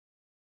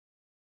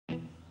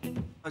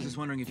I was just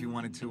wondering if you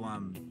wanted to,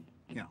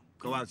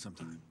 go out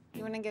sometime.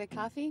 You want to get a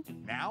coffee?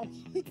 Now?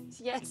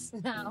 Yes,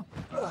 now.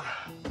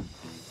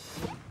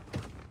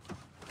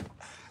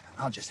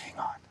 I'll just hang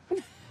on.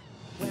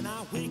 When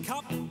I wake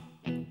up,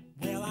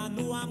 well, I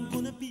know I'm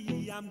gonna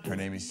be. Her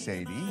name is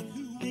Sadie.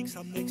 Who wakes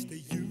up next to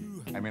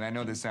you? I mean, I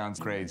know this sounds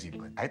crazy,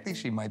 but I think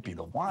she might be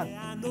the one.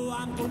 I know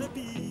I'm gonna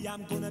be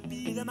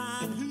the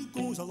man who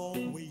goes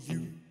along with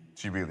you.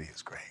 She really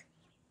is great.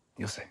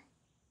 You'll see.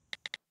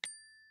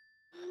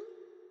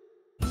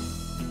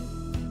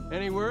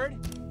 Any word?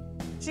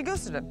 She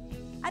ghosted him.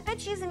 I bet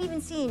she isn't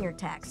even seeing your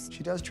text.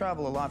 She does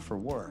travel a lot for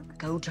work.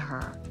 Go to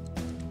her.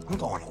 I'm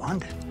going to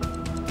London.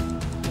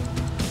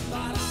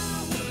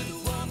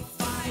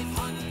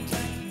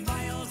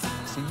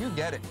 See, you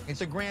get it. It's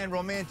a grand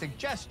romantic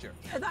gesture.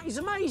 Yeah, that is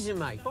amazing,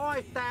 mate.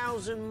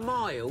 5,000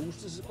 miles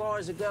to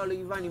surprise a girl who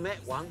you've only met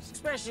once,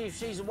 especially if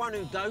she's the one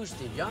who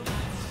ghosted you.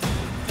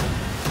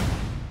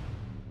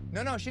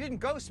 No, she didn't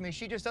ghost me.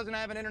 She just doesn't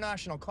have an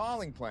international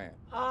calling plan.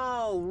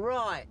 Oh,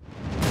 right.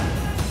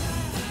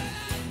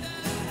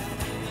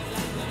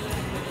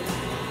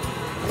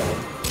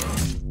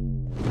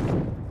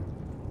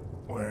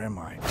 Where am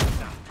I?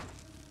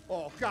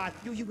 Oh, God,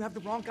 you have the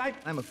wrong guy?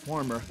 I'm a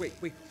farmer. Wait.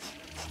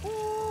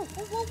 Whoa,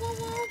 whoa, whoa,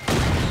 whoa.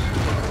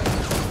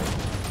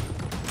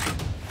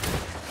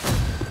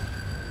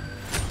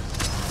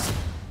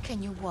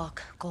 Can you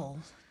walk, Cole?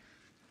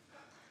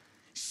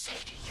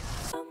 Sadie.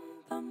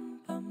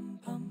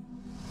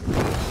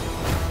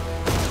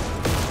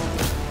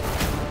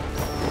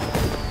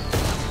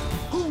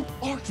 Who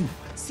are you?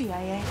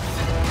 CIA.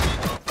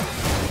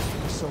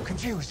 So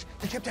confused.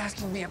 They kept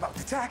asking me about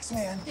the tax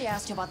man. They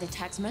asked you about the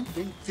taxman?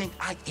 They think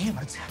I am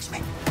a tax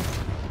man.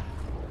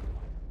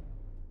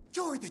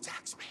 You're the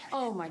tax man.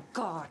 Oh, my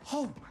God.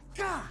 Oh, my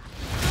God.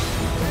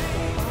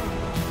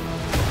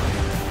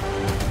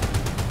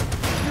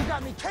 You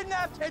got me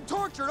kidnapped and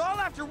tortured all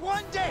after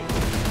one day.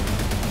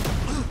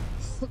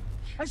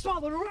 I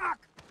saw the rock.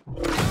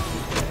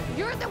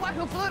 You're the one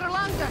who flew to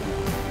London.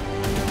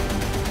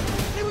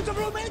 It was a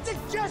romantic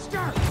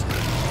gesture.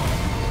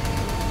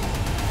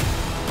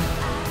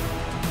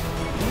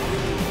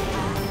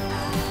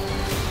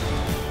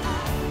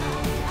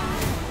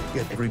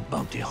 Get every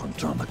bounty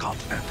hunter on the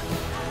continent.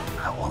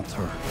 I want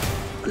her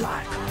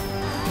alive.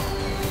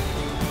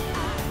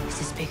 This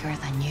is bigger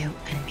than you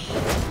and me.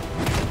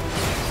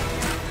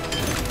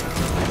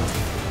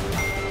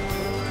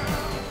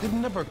 Did it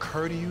never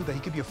occur to you that he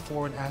could be a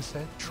foreign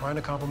asset trying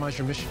to compromise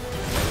your mission?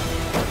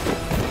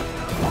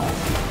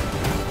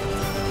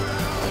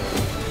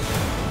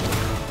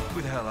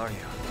 Who the hell are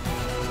you?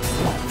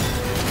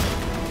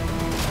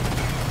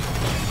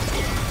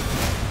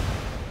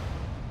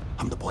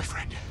 I'm the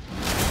boyfriend.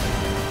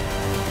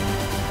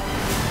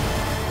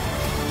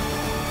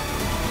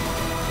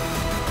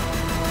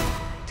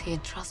 Do you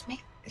trust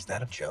me? Is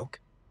that a joke?